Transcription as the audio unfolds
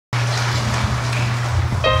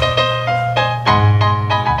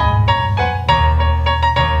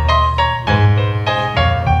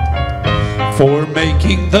for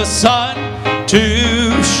making the sun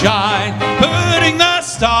to shine, putting the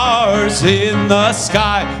stars in the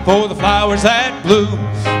sky, for the flowers that bloom,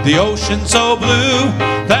 the ocean so blue.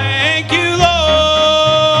 Thank you,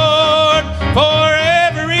 Lord, for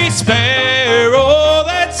every sparrow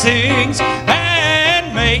that sings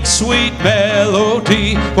and makes sweet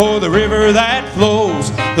melody, for the river that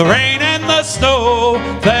flows, the rain and the snow.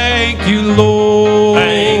 Thank you, Lord.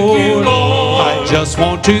 Thank you, Lord. I just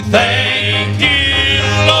want to thank you,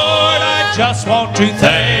 Lord. I just want to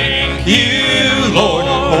thank you, Lord,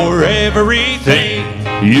 for everything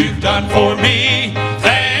you've done for me.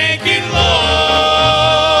 Thank you, Lord.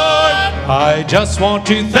 I just want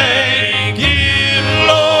to thank you,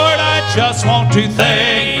 Lord. I just want to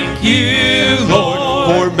thank you, Lord,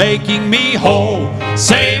 for making me whole,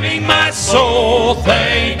 saving my soul.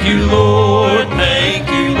 Thank you, Lord. Thank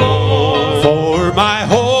you, Lord. For my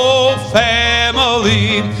whole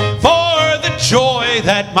family, for the joy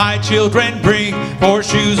that my children bring, for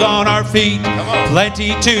shoes on our feet,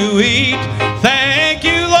 plenty to eat. Thank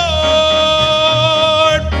you,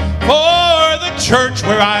 Lord, for the church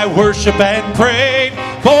where I worship and pray,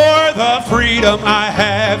 for the freedom I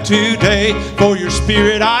have today, for your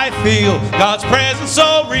spirit I feel, God's presence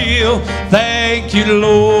so real. Thank you,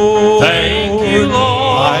 Lord. Thank you,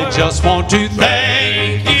 Lord. I just want to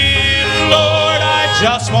thank you, Lord. I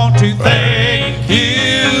just want to thank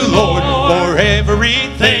you, Lord, for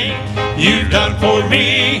everything you've done for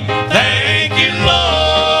me. Thank you,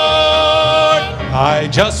 Lord. I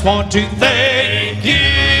just want to thank you,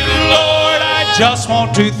 Lord. I just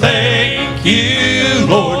want to thank you,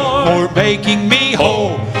 Lord, for making me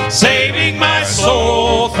whole, saving my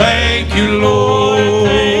soul. Thank you, Lord.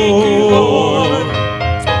 Thank you, Lord.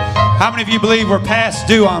 How many of you believe we're past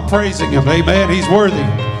due on praising Him? Amen. He's worthy.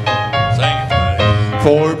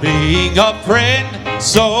 For being a friend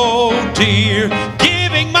so dear,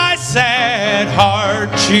 giving my sad heart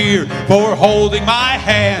cheer, for holding my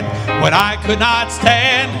hand when I could not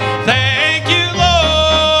stand. Thank you,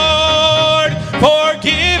 Lord, for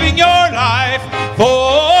giving your life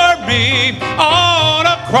for me on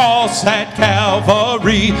a cross at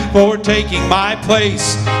Calvary, for taking my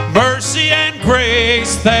place, mercy and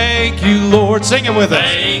grace. Thank you, Lord. Sing it with us.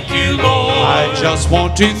 Thank you, Lord. I just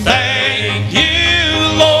want to thank you,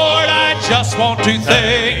 Lord. I just want to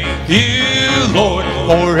thank you, Lord,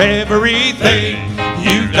 for everything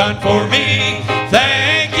you've done for me.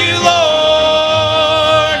 Thank you,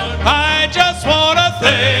 Lord. I just want to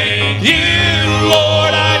thank you,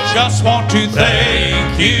 Lord. I just want to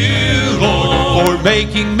thank you, Lord, for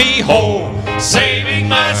making me whole, saving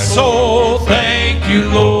my soul. Thank you,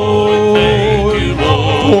 Lord. Thank you,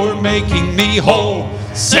 Lord. For making me whole,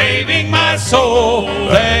 saving my soul.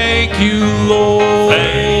 Thank you,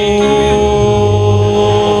 Lord.